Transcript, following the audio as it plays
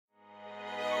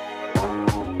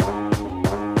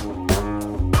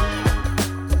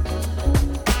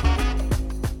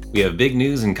We have big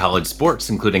news in college sports,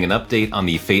 including an update on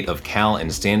the fate of Cal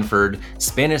and Stanford,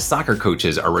 Spanish soccer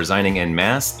coaches are resigning en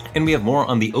masse, and we have more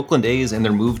on the Oakland A's and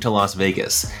their move to Las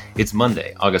Vegas. It's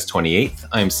Monday, August 28th.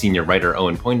 I'm senior writer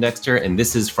Owen Poindexter, and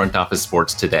this is Front Office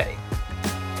Sports Today.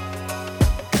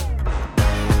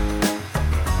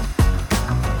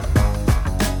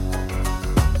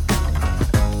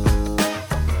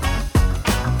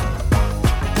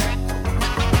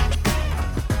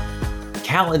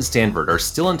 Cal and Stanford are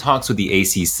still in talks with the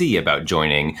ACC about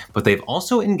joining, but they've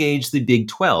also engaged the Big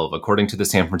 12, according to the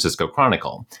San Francisco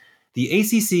Chronicle. The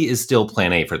ACC is still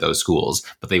Plan A for those schools,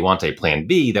 but they want a Plan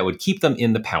B that would keep them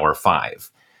in the Power 5.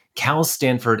 Cal,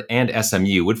 Stanford, and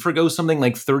SMU would forgo something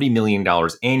like $30 million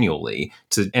annually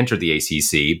to enter the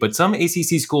ACC, but some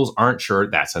ACC schools aren't sure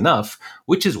that's enough,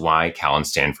 which is why Cal and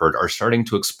Stanford are starting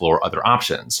to explore other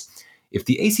options. If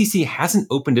the ACC hasn't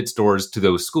opened its doors to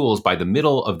those schools by the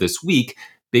middle of this week,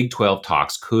 Big 12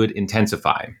 talks could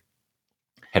intensify.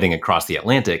 Heading across the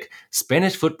Atlantic,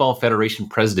 Spanish Football Federation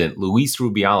President Luis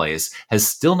Rubiales has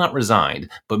still not resigned,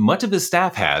 but much of his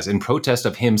staff has in protest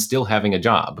of him still having a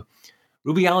job.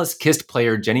 Rubiales kissed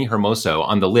player Jenny Hermoso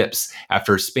on the lips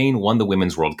after Spain won the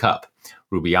Women's World Cup.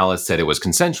 Rubiales said it was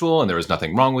consensual and there was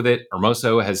nothing wrong with it.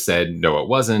 Hermoso has said no, it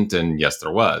wasn't, and yes,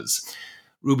 there was.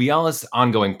 Rubiales'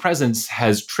 ongoing presence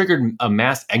has triggered a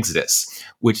mass exodus,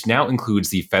 which now includes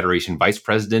the Federation vice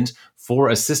president, 4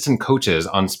 assistant coaches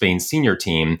on Spain's senior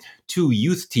team, 2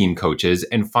 youth team coaches,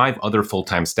 and 5 other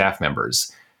full-time staff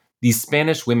members. The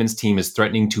Spanish women's team is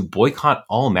threatening to boycott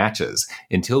all matches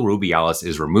until Rubiales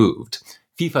is removed.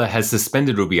 FIFA has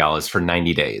suspended Rubiales for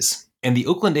 90 days. And the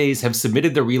Oakland A's have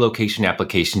submitted their relocation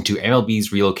application to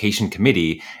MLB's relocation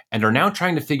committee and are now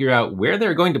trying to figure out where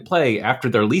they're going to play after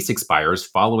their lease expires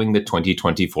following the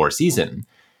 2024 season.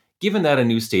 Given that a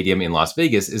new stadium in Las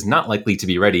Vegas is not likely to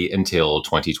be ready until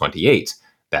 2028,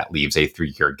 that leaves a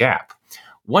 3-year gap.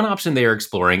 One option they are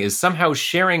exploring is somehow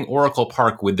sharing Oracle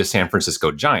Park with the San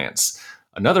Francisco Giants.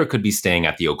 Another could be staying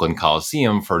at the Oakland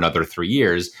Coliseum for another 3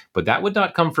 years, but that would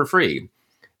not come for free.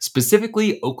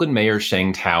 Specifically, Oakland Mayor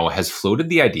Sheng Tao has floated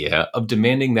the idea of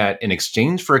demanding that in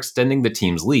exchange for extending the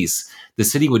team's lease, the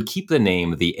city would keep the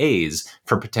name the A's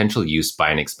for potential use by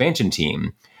an expansion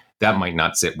team. That might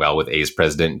not sit well with A's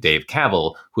president Dave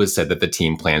Kaval, who has said that the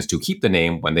team plans to keep the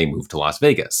name when they move to Las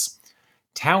Vegas.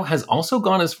 Tao has also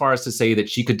gone as far as to say that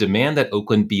she could demand that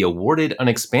Oakland be awarded an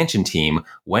expansion team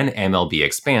when MLB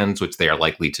expands, which they are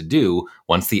likely to do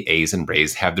once the A's and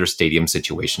Rays have their stadium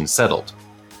situation settled.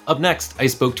 Up next, I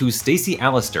spoke to Stacey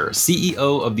Allaster,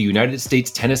 CEO of the United States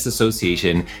Tennis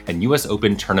Association and US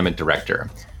Open Tournament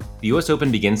Director. The US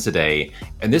Open begins today,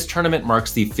 and this tournament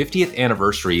marks the 50th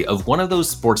anniversary of one of those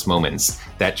sports moments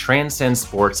that transcends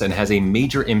sports and has a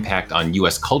major impact on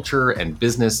US culture and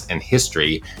business and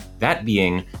history, that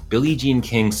being Billie Jean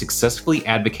King successfully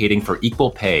advocating for equal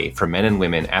pay for men and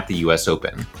women at the US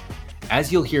Open. As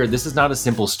you'll hear, this is not a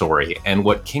simple story, and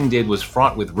what King did was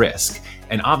fraught with risk.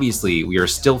 And obviously, we are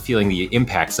still feeling the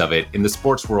impacts of it in the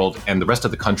sports world and the rest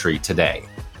of the country today.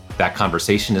 That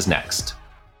conversation is next.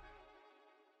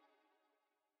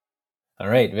 All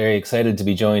right, very excited to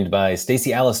be joined by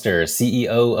Stacey Allaster,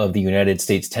 CEO of the United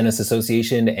States Tennis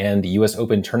Association and US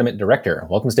Open Tournament Director.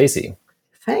 Welcome, Stacey.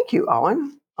 Thank you,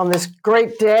 Owen. On this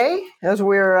great day, as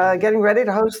we're getting ready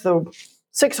to host the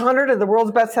 600 of the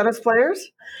world's best tennis players,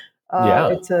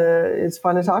 it's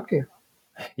fun to talk to you.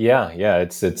 Yeah.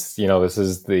 It's this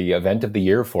is the event of the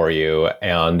year for you,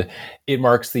 and it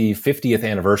marks the 50th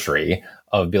anniversary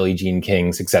of Billie Jean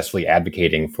King successfully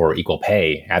advocating for equal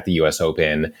pay at the U.S.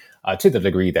 Open. To the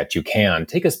degree that you can,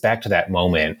 take us back to that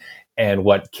moment and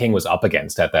what King was up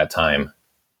against at that time.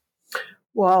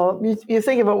 Well, you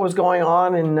think of what was going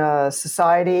on in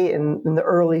society in the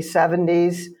early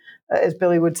 70s. As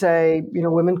Billie would say,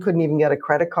 women couldn't even get a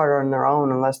credit card on their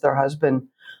own unless their husband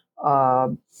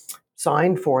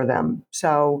signed for them.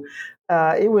 So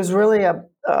it was really a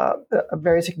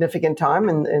very significant time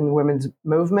in women's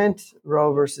movement,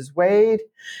 Roe versus Wade.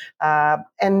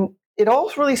 And it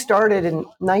all really started in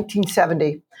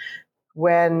 1970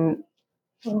 when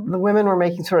the women were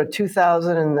making sort of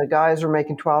 $2,000 and the guys were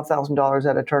making $12,000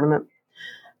 at a tournament.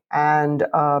 And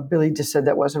Billie just said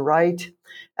that wasn't right.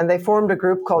 And they formed a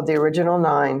group called the Original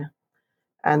Nine.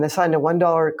 And they signed a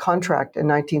 $1 contract in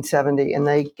 1970. And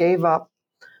they gave up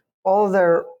all of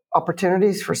their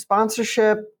opportunities for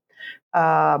sponsorship,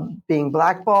 being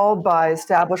blackballed by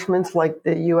establishments like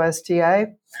the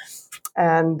USTA.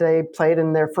 And they played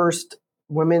in their first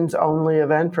women's only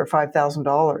event for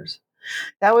 $5,000.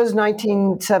 That was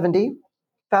 1970.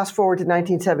 Fast forward to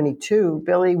 1972,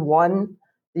 Billie won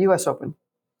the U.S. Open.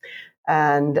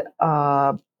 And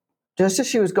just as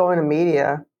she was going to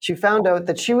media, she found out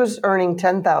that she was earning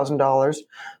 $10,000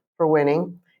 for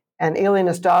winning, and Ilie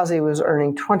Nastase was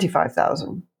earning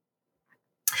 $25,000.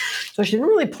 So she didn't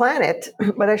really plan it,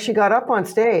 but as she got up on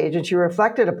stage and she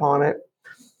reflected upon it,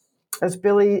 as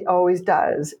Billie always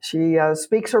does, she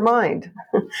speaks her mind,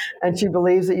 and she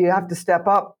believes that you have to step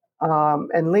up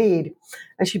and lead.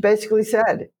 And she basically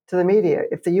said to the media,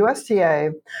 if the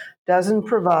USTA doesn't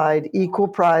provide equal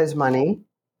prize money,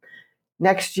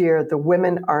 next year the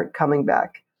women aren't coming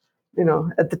back.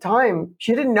 At the time,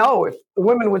 she didn't know if the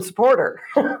women would support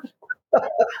her.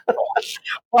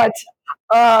 But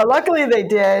luckily they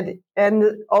did.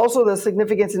 And also the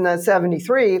significance in that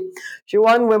 73, she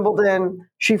won Wimbledon.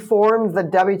 She formed the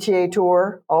WTA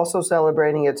Tour, also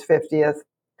celebrating its 50th.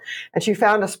 And she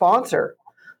found a sponsor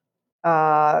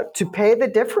to pay the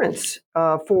difference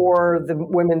for the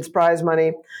women's prize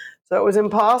money. So it was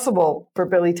impossible for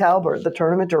Billy Talbert, the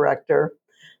tournament director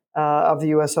of the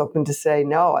U.S. Open, to say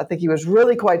no. I think he was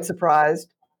really quite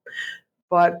surprised.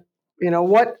 But,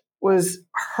 what was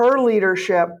her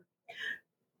leadership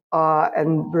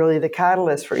and really the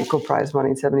catalyst for equal prize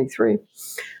money in 73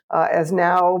 has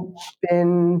now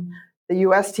been the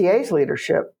USTA's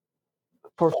leadership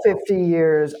for 50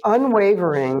 years,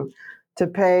 unwavering to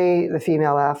pay the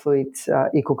female athletes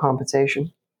equal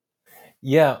compensation.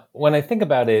 Yeah, when I think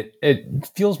about it, it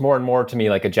feels more and more to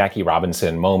me like a Jackie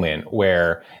Robinson moment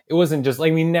where it wasn't just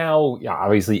like, now,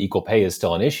 obviously equal pay is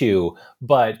still an issue,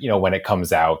 but, when it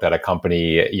comes out that a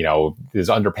company, is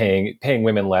paying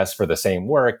women less for the same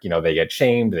work, they get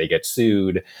shamed, they get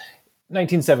sued.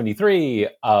 1973,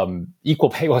 equal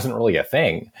pay wasn't really a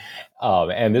thing.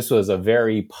 And this was a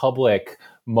very public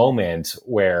moment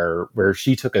where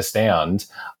she took a stand.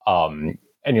 And,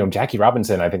 Jackie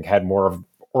Robinson, I think, had more of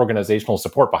organizational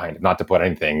support behind it, not to put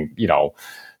anything,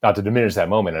 not to diminish that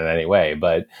moment in any way,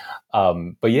 but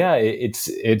yeah, it's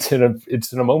in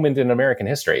a moment in American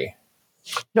history.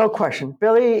 No question.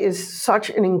 Billie is such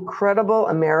an incredible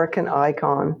American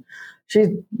icon.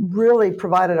 She really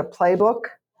provided a playbook,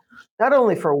 not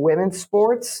only for women's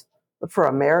sports, but for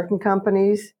American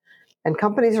companies and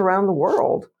companies around the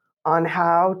world on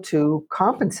how to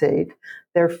compensate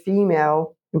their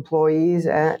female employees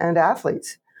and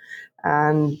athletes.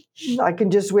 And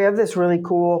we have this really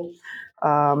cool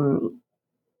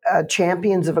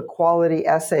Champions of Equality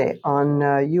essay on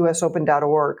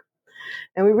usopen.org.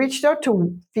 And we reached out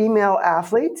to female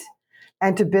athletes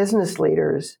and to business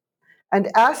leaders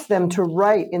and asked them to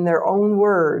write in their own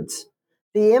words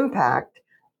the impact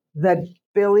that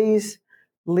Billie's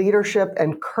leadership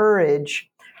and courage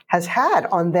has had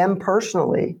on them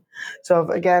personally. So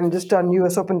again, just on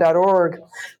usopen.org,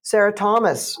 Sarah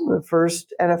Thomas, the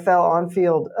first NFL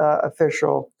on-field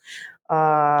official,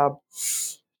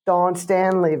 Dawn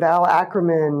Stanley, Val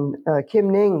Ackerman, Kim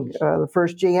Ning, the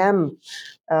first GM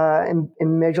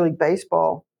in Major League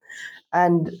Baseball,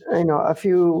 and a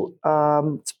few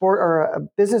sport or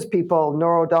business people,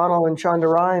 Nora O'Donnell and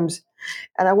Shonda Rhimes.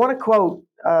 And I want to quote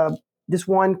this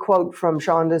one quote from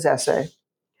Shonda's essay.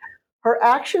 Her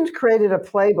actions created a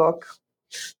playbook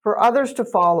for others to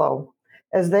follow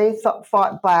as they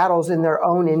fought battles in their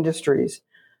own industries.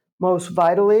 Most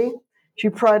vitally, she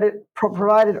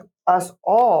provided us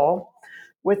all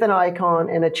with an icon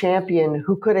and a champion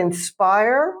who could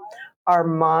inspire our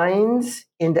minds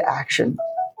into action.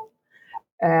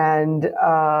 And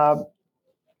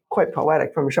quite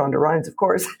poetic from Shonda Rhimes, of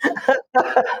course.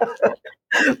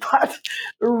 But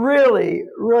really,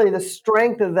 really, the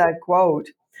strength of that quote,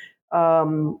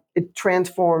 it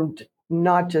transformed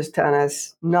not just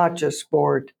tennis, not just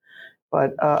sport,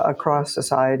 but across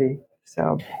society.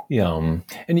 So, yeah,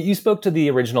 and you spoke to the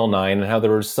original 9 and how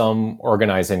there was some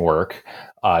organizing work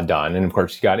done, and of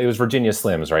course it was Virginia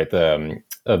Slims, right?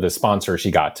 The sponsor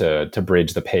she got to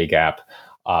bridge the pay gap.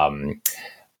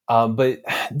 But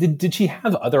did she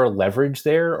have other leverage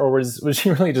there, or was she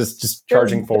really just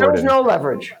charging forward? There was no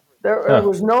leverage. There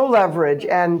was no leverage,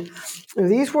 and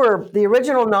these were the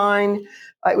original 9.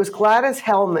 It was Gladys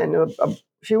Hellman.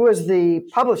 She was the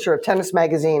publisher of Tennis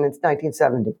Magazine in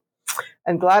 1970.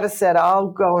 And Gladys said, I'll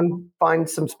go and find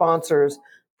some sponsors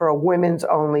for a women's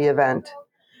only event.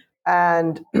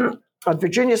 And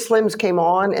Virginia Slims came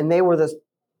on, and they were the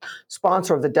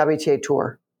sponsor of the WTA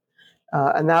Tour.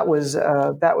 And that was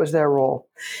their role.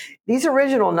 These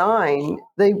original 9,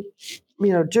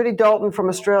 Judy Dalton from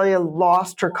Australia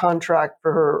lost her contract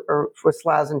with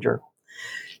Slazenger.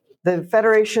 The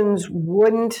federations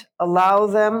wouldn't allow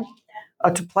them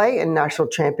to play in national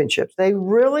championships. They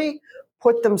really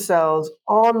put themselves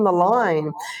on the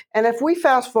line. And if we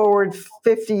fast forward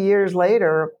 50 years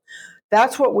later,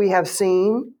 that's what we have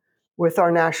seen with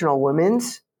our national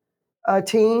women's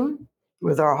team,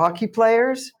 with our hockey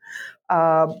players,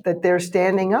 that they're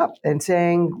standing up and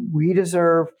saying we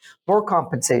deserve more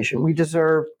compensation. We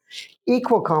deserve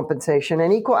equal compensation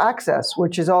and equal access,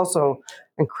 which is also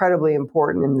incredibly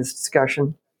important in this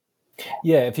discussion.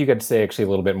 Yeah, if you could say actually a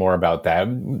little bit more about that,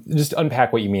 just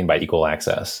unpack what you mean by equal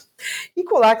access.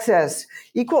 Equal access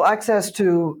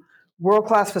to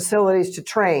world-class facilities to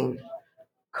train,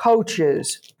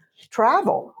 coaches,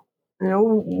 travel.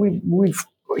 We've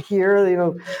here,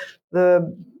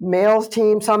 the males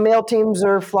team, some male teams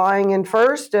are flying in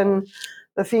first, and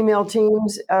the female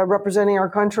teams representing our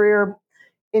country are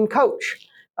in coach.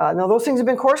 Now, those things have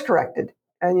been course corrected.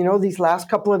 And, these last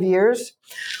couple of years,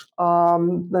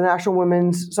 the National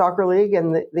Women's Soccer League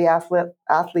and the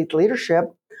athlete leadership,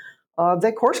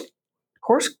 they course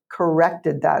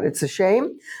corrected that. It's a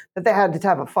shame that they had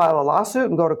to file a lawsuit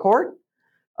and go to court.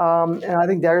 And I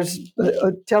think there's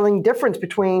a telling difference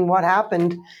between what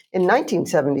happened in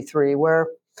 1973, where,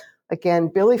 again,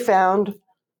 Billie found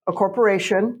a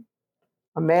corporation,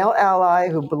 a male ally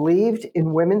who believed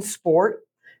in women's sport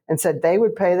and said they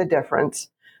would pay the difference.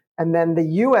 And then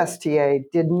the USTA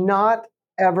did not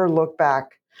ever look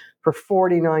back for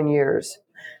 49 years.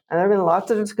 And there have been lots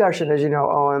of discussion, as you know,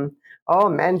 Owen. Oh,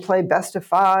 men play best of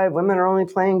 5. Women are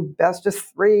only playing best of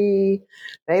 3.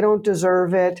 They don't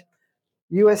deserve it.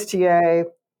 USTA,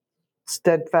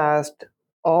 steadfast,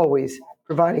 always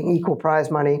providing equal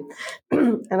prize money.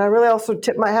 And I really also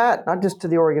tip my hat, not just to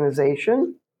the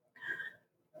organization,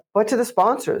 but to the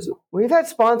sponsors. We've had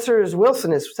sponsors.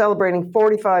 Wilson is celebrating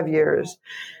 45 years.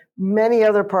 Many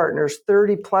other partners,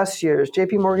 30 plus years.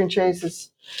 JP Morgan Chase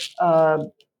is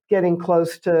getting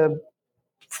close to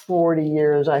 40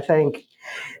 years, I think.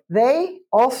 They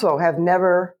also have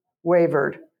never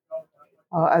wavered.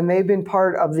 And they've been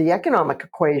part of the economic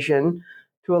equation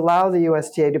to allow the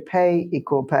USTA to pay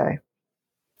equal pay.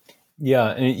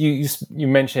 Yeah, and you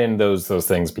mentioned those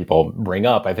things people bring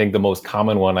up. I think the most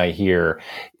common one I hear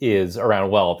is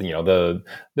around wealth. The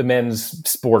men's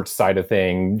sports side of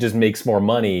thing just makes more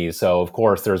money, so of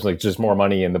course there's just more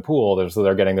money in the pool. So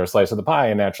they're getting their slice of the pie,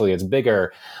 and naturally it's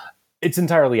bigger. It's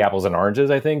entirely apples and oranges,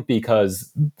 I think,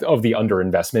 because of the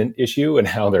underinvestment issue and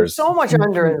how there's so much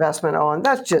underinvestment, Owen.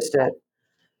 That's just it.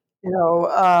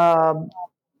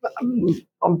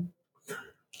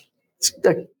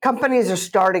 The companies are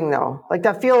starting, though. Like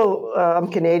I feel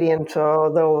I'm Canadian,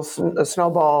 so the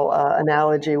snowball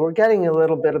analogy. We're getting a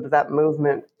little bit of that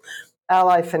movement.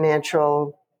 Ally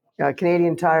Financial,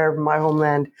 Canadian Tire, my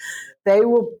homeland, they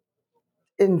will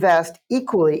invest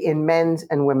equally in men's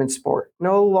and women's sport.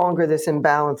 No longer this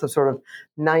imbalance of sort of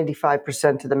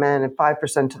 95% to the men and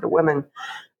 5% to the women.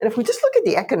 And if we just look at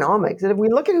the economics, and if we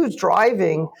look at who's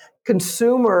driving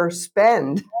consumer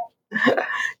spend,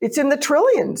 it's in the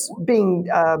trillions being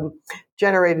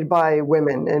generated by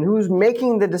women, and who's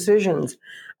making the decisions.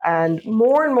 And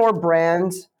more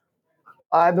brands,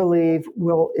 I believe,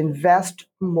 will invest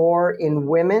more in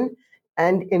women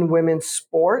and in women's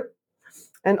sport.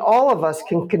 And all of us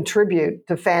can contribute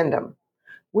to fandom.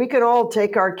 We can all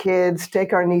take our kids,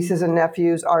 take our nieces and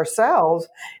nephews ourselves,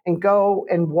 and go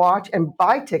and watch and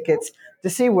buy tickets to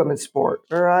see women's sport.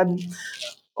 Or I'm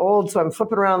old, so I'm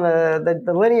flipping around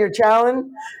the linear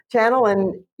channel,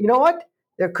 and you know what?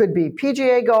 There could be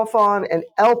PGA golf on and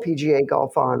LPGA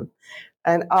golf on.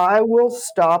 And I will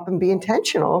stop and be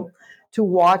intentional to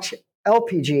watch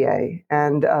LPGA.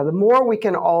 And the more we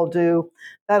can all do,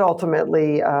 that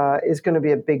ultimately is going to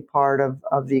be a big part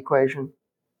of the equation.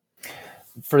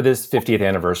 For this 50th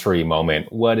anniversary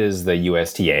moment, what is the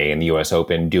USTA and the US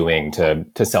Open doing to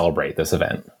celebrate this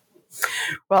event?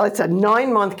 Well, it's a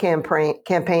 9-month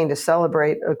campaign to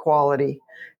celebrate equality.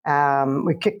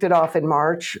 We kicked it off in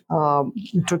March.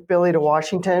 We took Billie to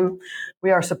Washington.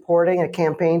 We are supporting a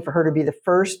campaign for her to be the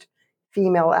first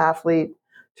female athlete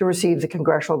to receive the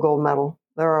Congressional Gold Medal.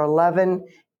 There are 11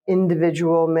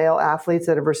 individual male athletes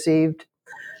that have received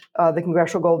the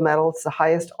Congressional Gold Medal. It's the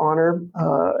highest honor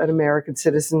an American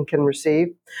citizen can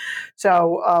receive.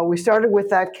 So we started with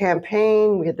that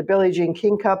campaign. We had the Billie Jean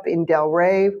King Cup in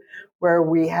Delray, where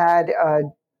we had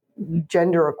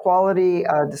gender equality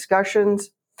discussions.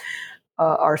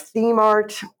 Our theme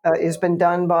art has been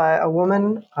done by a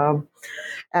woman,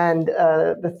 and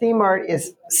the theme art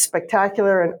is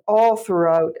spectacular and all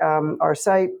throughout our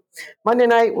site. Monday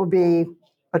night will be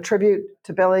a tribute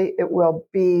to Billie. It will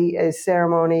be a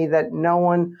ceremony that no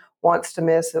one wants to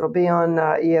miss. It'll be on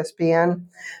ESPN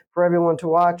for everyone to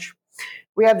watch.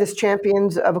 We have this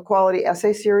Champions of Equality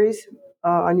essay series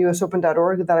on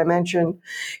usopen.org that I mentioned.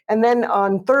 And then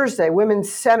on Thursday, women's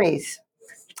semis,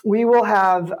 we will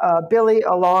have Billie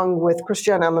along with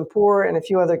Christiane Amanpour and a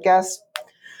few other guests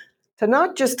to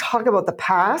not just talk about the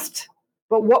past,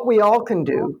 but what we all can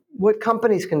do, what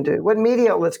companies can do, what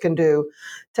media outlets can do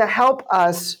to help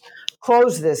us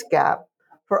close this gap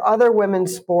for other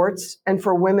women's sports and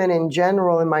for women in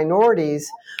general and minorities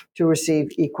to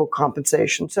receive equal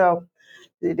compensation. So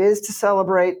it is to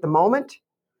celebrate the moment,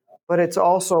 but it's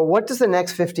also what does the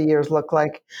next 50 years look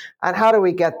like and how do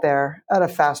we get there at a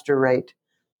faster rate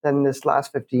than this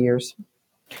last 50 years?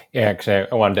 Yeah, actually,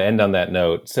 I wanted to end on that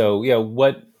note. So,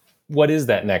 what is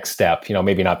that next step?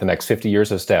 Maybe not the next 50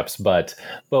 years of steps, but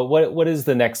what is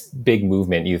the next big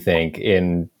movement you think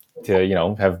in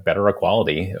to have better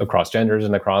equality across genders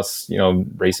and across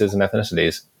races and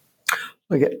ethnicities?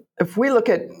 If we look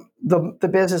at the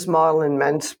business model in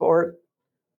men's sport,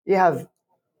 you have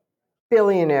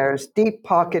billionaires, deep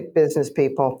pocket business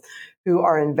people who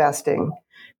are investing.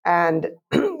 And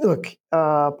look,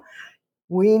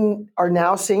 we are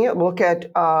now seeing it. Look at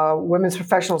women's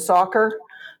professional soccer,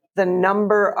 the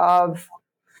number of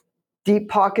deep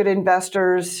pocket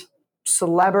investors,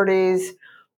 celebrities,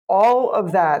 all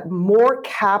of that, more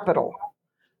capital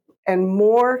and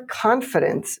more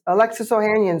confidence. Alexis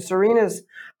Ohanian, Serena's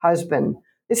husband,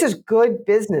 this is good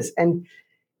business. And,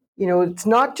 it's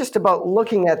not just about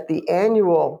looking at the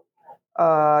annual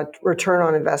return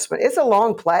on investment. It's a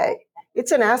long play.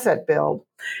 It's an asset build.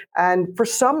 And for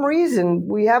some reason,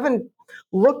 we haven't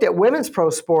looked at women's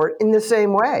pro sport in the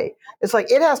same way. It's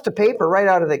like it has to paper right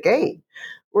out of the gate,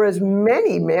 whereas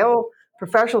many male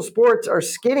professional sports are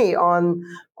skinny on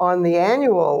the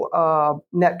annual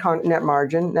net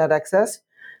margin, net excess,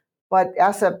 but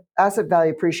asset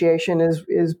value appreciation is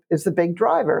the big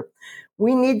driver.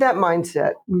 We need that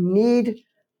mindset. We need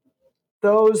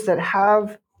those that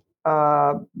have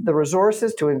the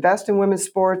resources to invest in women's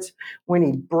sports. We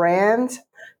need brands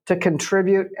to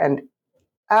contribute, and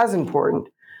as important,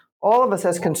 all of us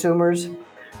as consumers,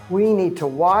 we need to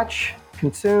watch,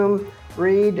 consume,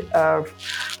 read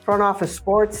front office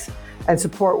sports and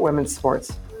support women's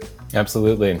sports.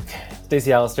 Absolutely.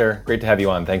 Stacey Allaster, great to have you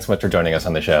on. Thanks so much for joining us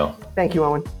on the show. Thank you,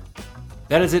 Owen.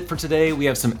 That is it for today. We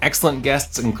have some excellent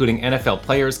guests, including NFL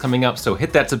players coming up, so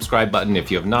hit that subscribe button if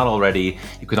you have not already.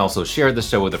 You can also share the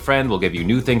show with a friend. We'll give you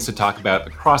new things to talk about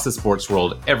across the sports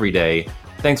world every day.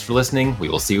 Thanks for listening. We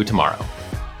will see you tomorrow.